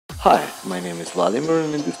Hi, my name is Vladimir,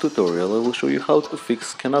 and in this tutorial I will show you how to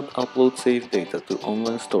fix cannot upload save data to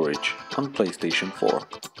online storage on PlayStation 4.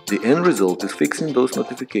 The end result is fixing those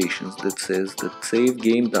notifications that says that save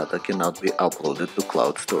game data cannot be uploaded to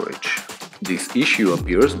cloud storage. This issue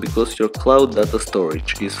appears because your cloud data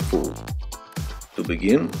storage is full. To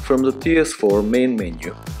begin, from the PS4 main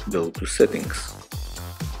menu, go to Settings.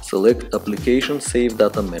 Select Application Save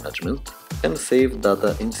Data Management and Save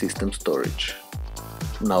Data in System Storage.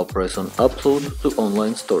 Now press on Upload to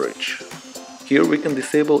Online Storage. Here we can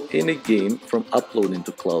disable any game from uploading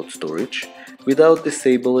to cloud storage without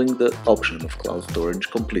disabling the option of cloud storage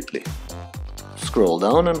completely. Scroll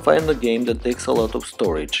down and find a game that takes a lot of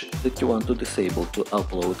storage that you want to disable to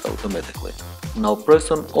upload automatically. Now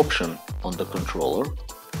press on Option on the controller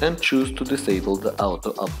and choose to disable the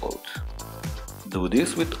auto upload. Do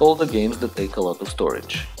this with all the games that take a lot of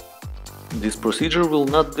storage. This procedure will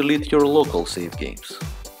not delete your local save games.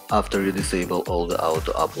 After you disable all the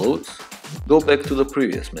auto uploads, go back to the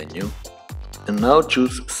previous menu and now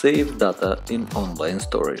choose Save Data in Online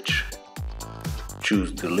Storage.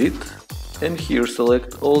 Choose Delete and here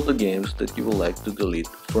select all the games that you would like to delete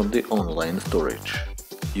from the online storage.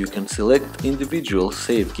 You can select individual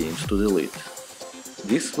save games to delete.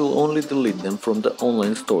 This will only delete them from the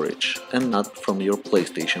online storage and not from your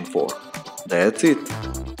PlayStation 4. That's it!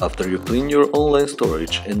 After you clean your online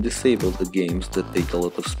storage and disable the games that take a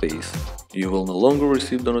lot of space, you will no longer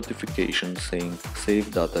receive the notification saying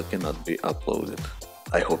save data cannot be uploaded.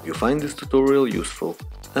 I hope you find this tutorial useful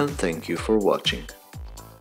and thank you for watching.